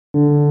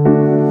Bugs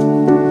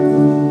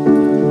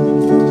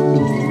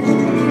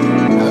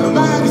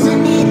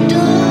and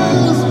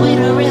needles, we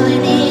don't really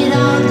need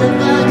all the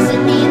bugs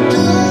and needles.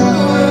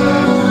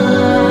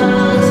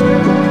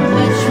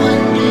 Which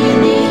one do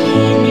you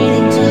need?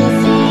 Needing to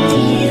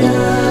feed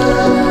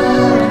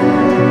them.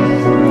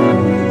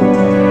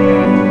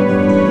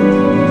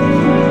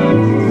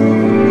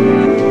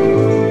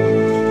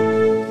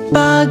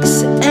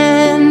 Bugs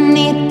and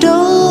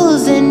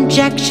needles,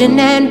 injection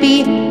and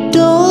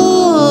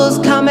beetles,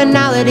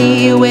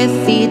 commonality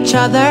with each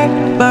other,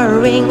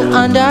 burrowing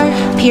under,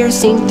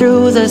 piercing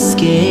through the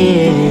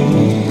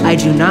skin. I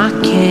do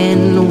not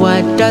ken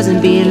what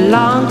doesn't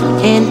belong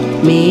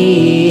in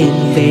me,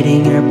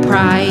 invading your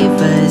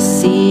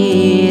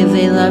privacy.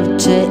 They love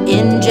to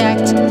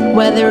inject,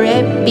 whether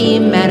it be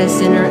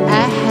medicine or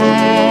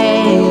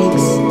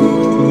eggs.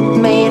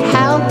 May it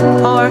help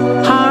or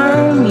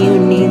harm, you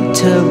need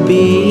to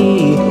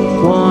be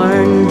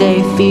warned.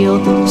 They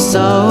feel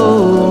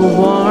so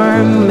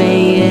warm.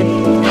 May it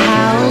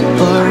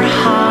help or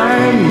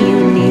harm,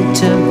 you need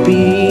to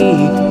be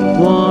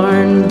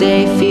warned.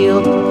 They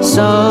feel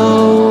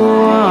so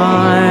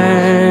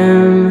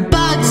warm.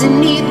 Bugs and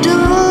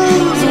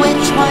needles,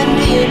 which one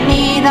do you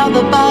need? All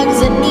the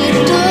bugs and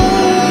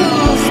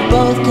needles,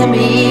 both can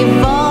be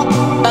evil.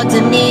 Bugs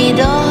and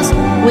needles,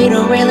 we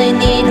don't really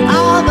need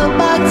all the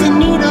bugs and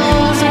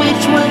needles.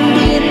 Which one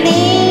do you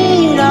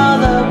need? All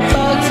the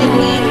bugs and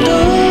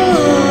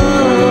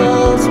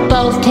needles,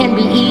 both can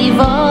be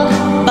evil.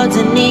 Bugs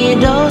and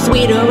needles,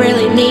 we don't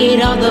really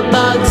need all the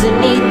bugs and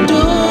needles.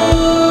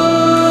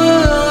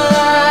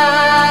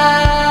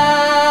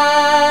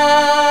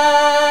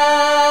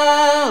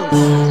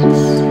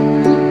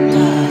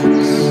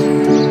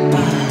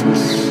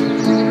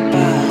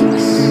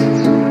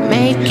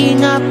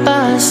 Making up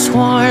a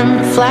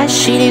swarm,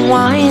 flesh-eating,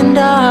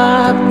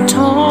 wind-up,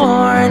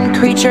 torn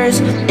creatures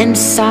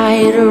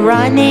inside,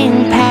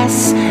 running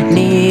pests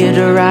need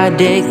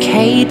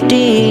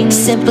eradicating.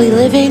 Simply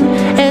living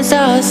is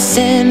a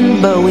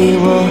sin, but we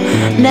will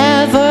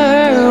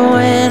never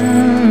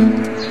win.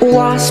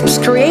 Wasps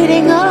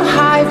creating a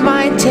hive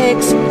mind,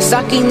 ticks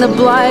sucking the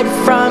blood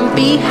from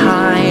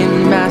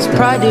behind, mass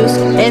produce,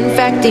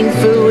 infecting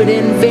food,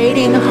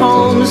 invading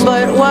homes.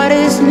 But what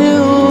is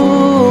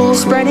new?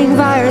 Spreading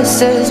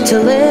viruses to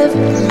live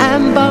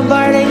and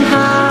bombarding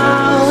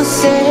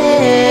houses.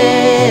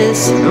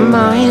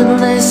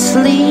 Mindless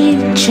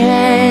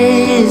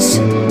leeches.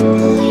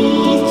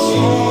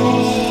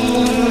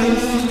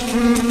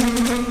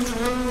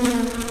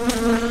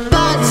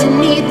 Bugs and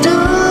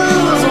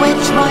needles,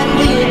 which one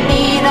do you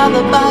need? All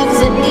the bugs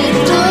and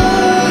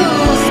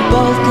needles,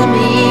 both can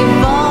be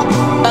evil.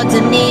 Bugs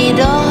and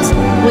needles,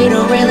 we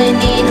don't really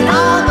need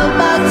all the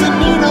bugs and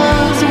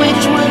needles.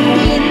 Which one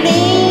do you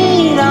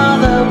need? All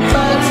the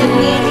bugs and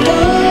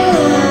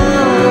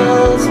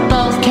needles,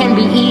 both can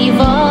be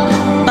evil.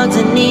 Bugs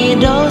and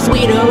needles,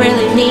 we don't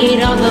really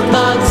need all the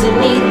bugs and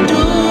needles.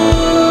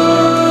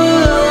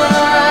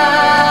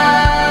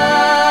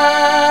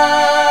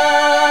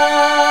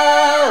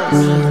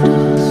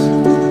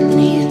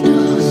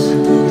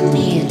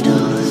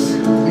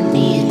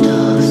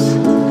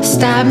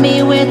 Stab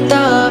me with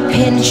a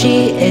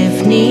pinchy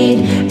if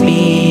need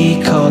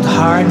be. Cold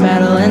hard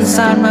metal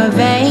inside my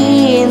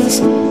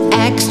veins.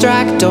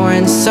 Extract or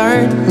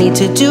insert, need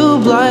to do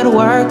blood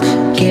work.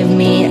 Give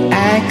me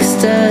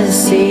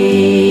ecstasy.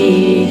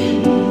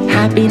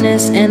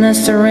 Happiness in a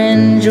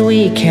syringe,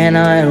 we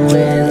cannot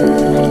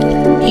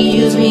win.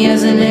 Use me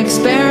as an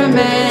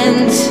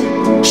experiment.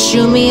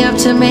 Shoot me up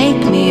to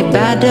make me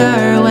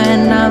better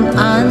when I'm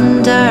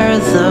under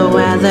the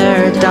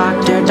weather.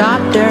 Doctor,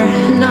 doctor,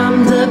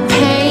 numb the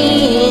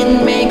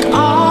pain, make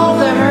all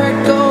the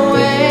hurt go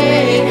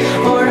away,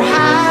 or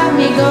have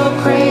me go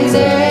crazy.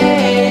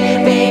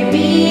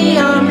 Baby,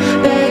 I'm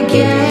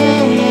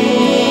begging.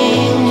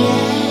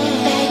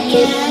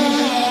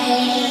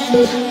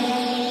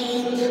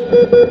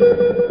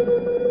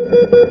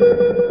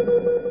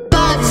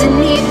 Bugs and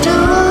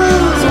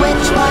needles,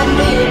 which one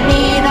do you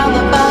need? All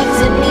the bugs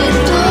and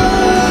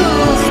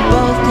needles,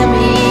 both can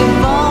be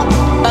evil.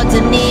 Bugs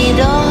and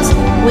needles,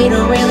 we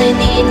don't really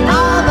need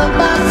all the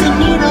bugs and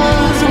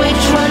needles.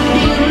 Which one do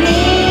you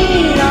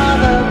need? All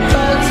the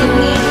bugs and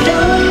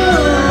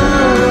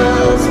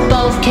needles,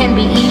 both can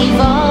be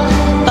evil.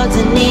 Bugs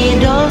and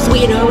needles,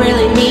 we don't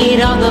really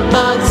need all the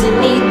bugs and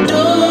needles.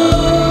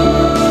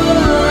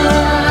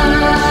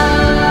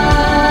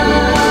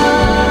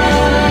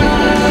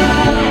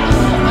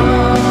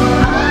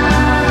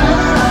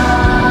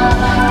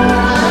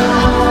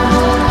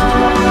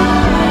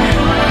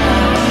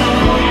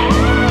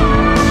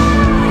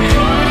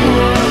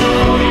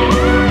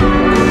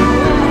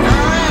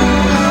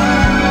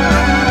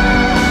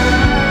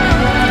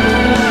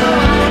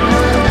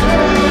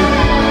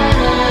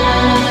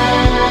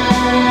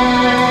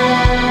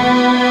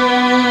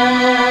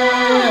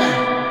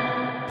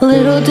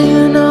 Little do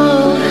you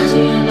know,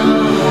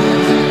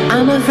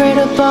 I'm afraid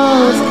of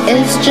both.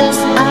 It's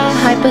just a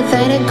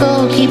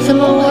hypothetical, keep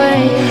them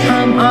away.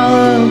 I'm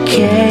all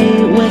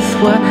okay with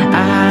what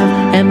I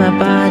have in my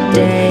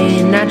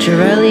body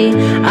naturally.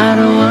 I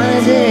don't wanna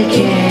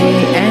decay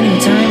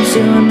anytime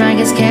soon.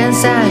 Maggots can't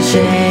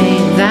sashay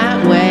that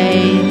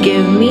way.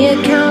 Give me a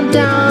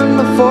countdown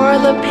before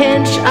the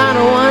pinch. I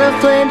don't wanna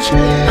flinch.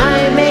 I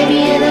may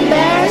be an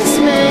embarrassment.